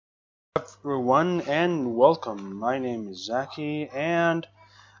Everyone and welcome. My name is Zaki and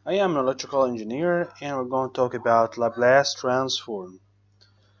I am an electrical engineer and we're going to talk about Laplace transform.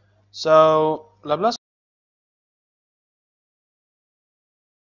 So Laplace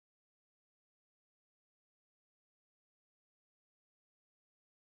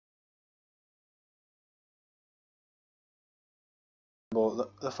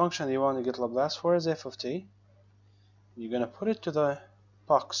the function you want to get Laplace for is f of t. You're going to put it to the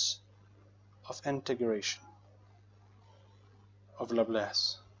box of integration of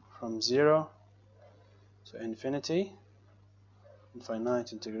Laplace from 0 to infinity,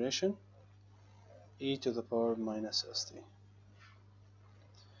 infinite integration, e to the power minus st.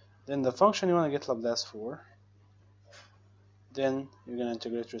 Then the function you want to get Laplace for, then you're going to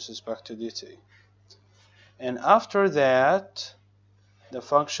integrate with respect to dt. And after that, the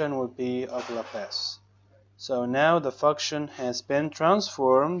function will be of Laplace. So now the function has been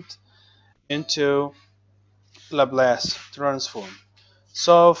transformed into Laplace transform.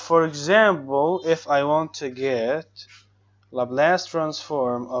 So for example, if I want to get Laplace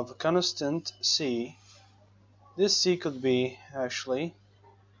transform of constant c, this c could be actually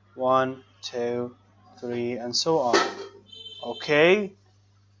 1, 2, 3, and so on. Okay?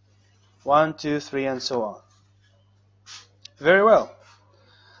 1, 2, 3, and so on. Very well.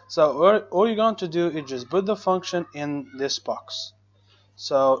 So all you're going to do is just put the function in this box.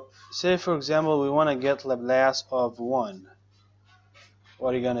 So say for example we want to get Laplace of 1.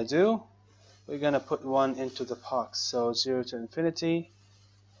 What are you going to do? We're going to put 1 into the box. So 0 to infinity,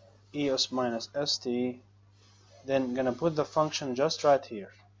 ES minus ST. Then going to put the function just right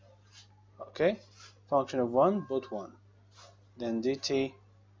here. Okay? Function of 1, put 1. Then dt.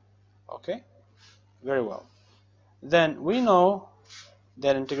 Okay? Very well. Then we know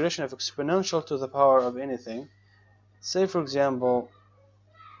that integration of exponential to the power of anything, say for example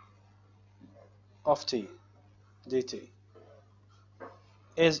of t, dt,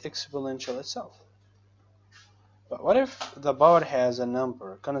 is exponential itself. But what if the power has a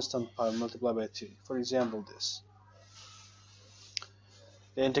number, constant power multiplied by t? For example, this.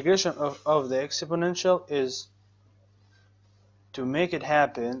 The integration of the exponential is, to make it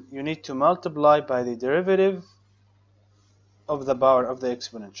happen, you need to multiply by the derivative of the power of the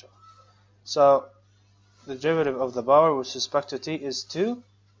exponential. So the derivative of the power with respect to t is 2,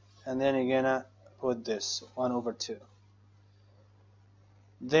 and then you're gonna put this 1 over 2.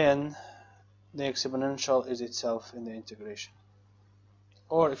 Then the exponential is itself in the integration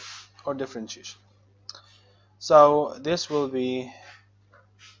or differentiation. So this will be,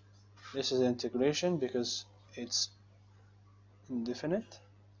 this is integration because it's indefinite,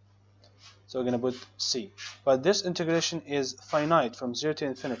 so we're going to put c. But this integration is finite from 0 to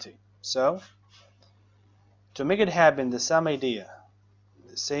infinity. So to make it happen, the same idea,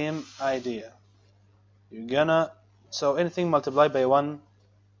 you're gonna, so anything multiplied by 1,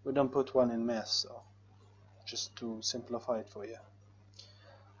 we don't put 1 in math, so just to simplify it for you.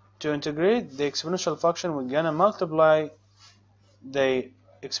 To integrate the exponential function, we're gonna multiply the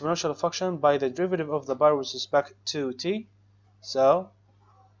exponential function by the derivative of the power with respect to t. So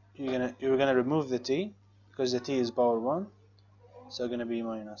you're gonna remove the t because the t is power 1, so gonna be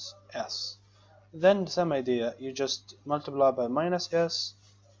minus s. Then the same idea, you just multiply by minus s,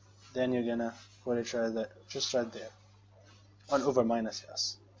 then you're gonna put it right there, just right there, 1 over minus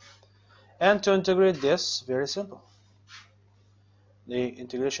s. And to integrate this, very simple. The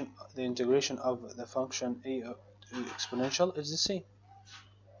integration of the function a exponential is the same,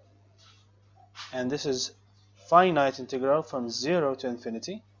 and this is finite integral from 0 to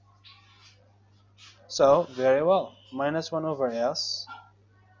infinity. So very well, minus 1 over s,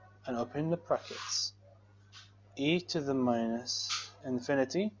 and open the brackets, e to the minus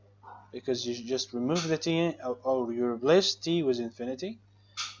infinity, because you just remove the t, or you replace t with infinity,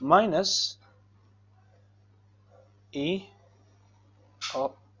 minus e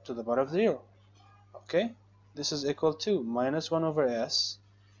up to the power of 0. Okay, this is equal to minus 1 over s,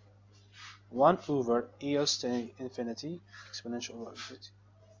 1 over e to infinity, exponential over infinity,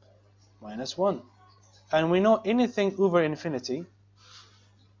 minus 1. And we know anything over infinity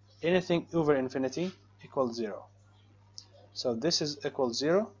equals 0. So this is equal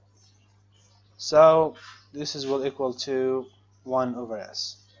 0. So this is will equal to 1 over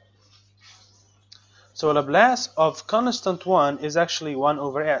s. So Laplace of constant 1 is actually 1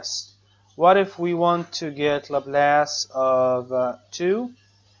 over s. What if we want to get Laplace of 2?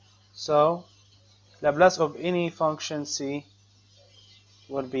 So Laplace of any function c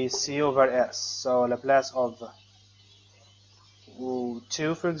would be c over s. So Laplace of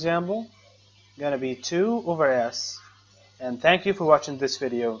 2, for example, gonna be 2 over s, And thank you for watching this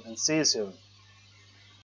video, and see you soon.